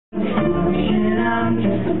and I'm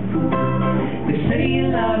just a fool. They say you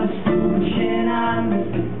love is foolish and I'm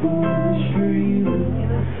just a foolish for you.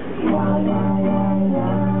 Wow, wow, wow,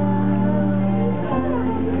 wow.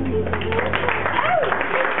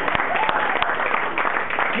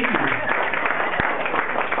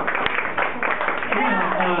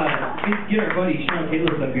 Get our buddy Sean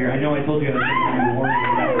Kalis up here. I know I told you I was going to give you a warning,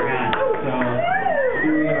 but I forgot. So,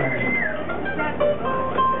 here we are.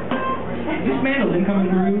 This mandolin coming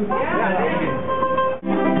through? Yeah.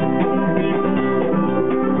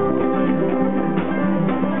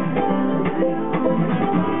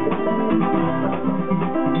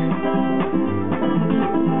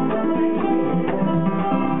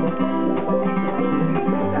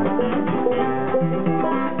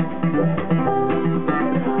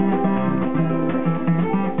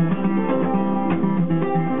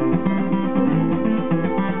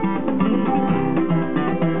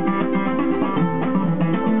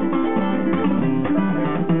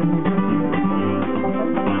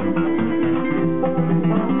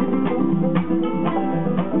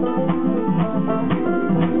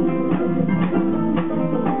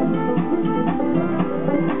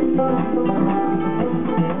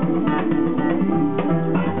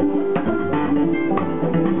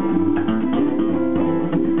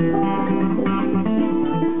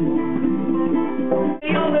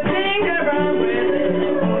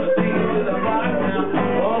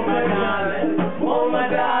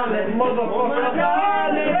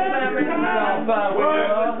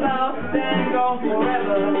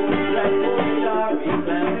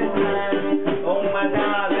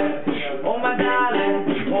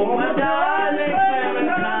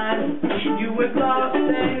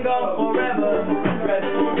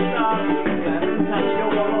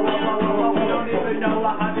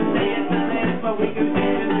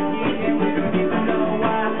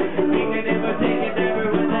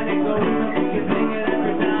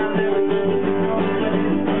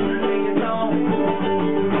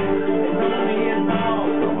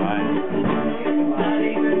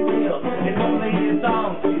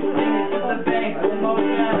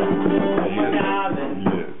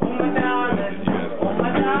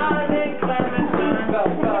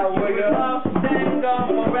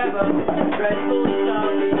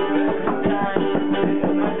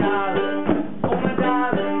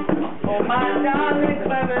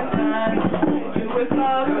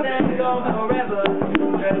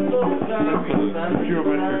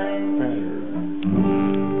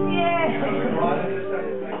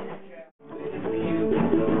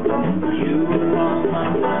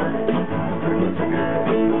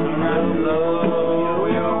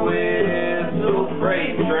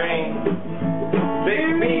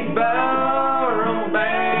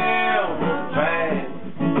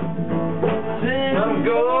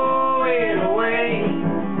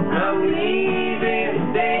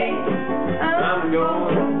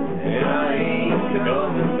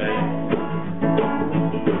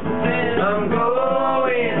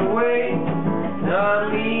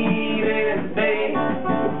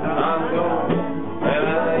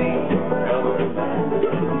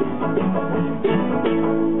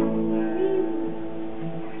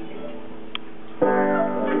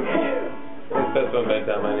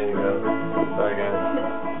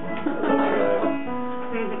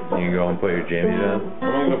 You go and put your jammies on?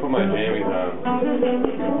 I'm gonna go put my jammies on.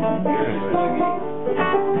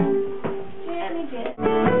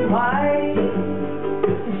 Life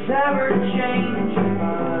is ever changing,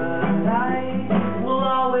 but I will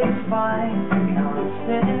always find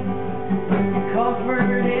constant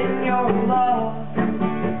comfort in your love.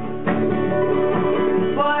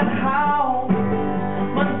 But how,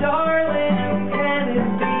 my darling, can it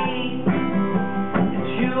be that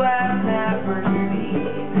you have never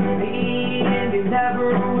seen me and you never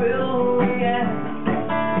will again?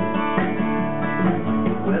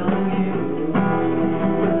 Will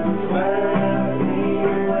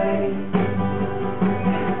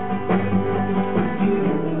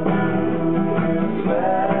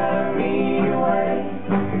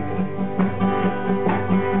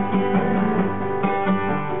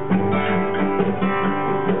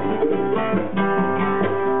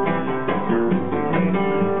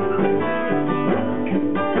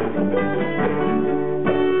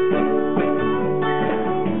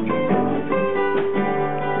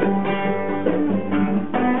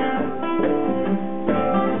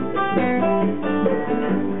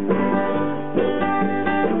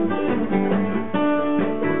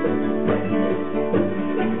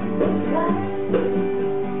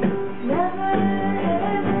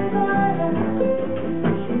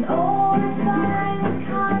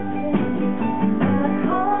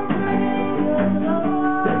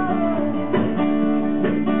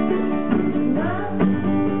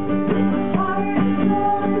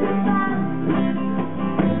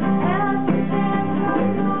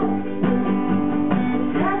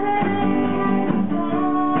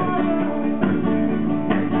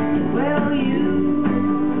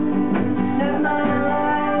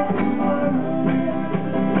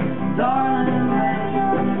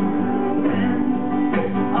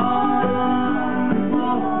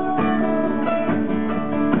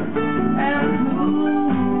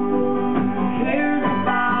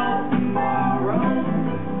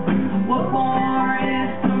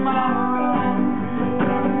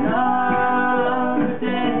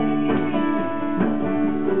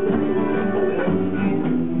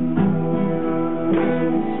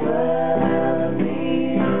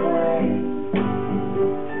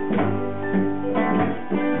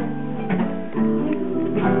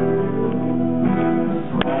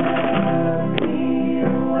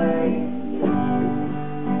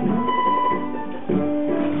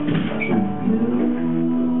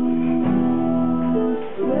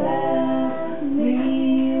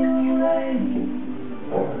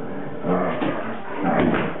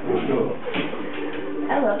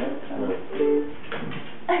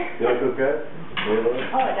You like those guys?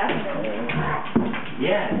 Oh, definitely.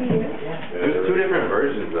 Yeah. There's two different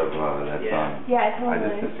versions of that song. Yeah, I totally.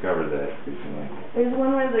 just discovered that recently. There's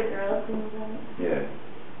one where the girl sings it. Yeah.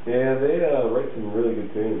 Yeah, they write some really good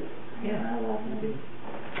tunes. Yeah. I love it.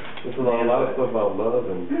 This is a lot of stuff about love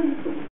and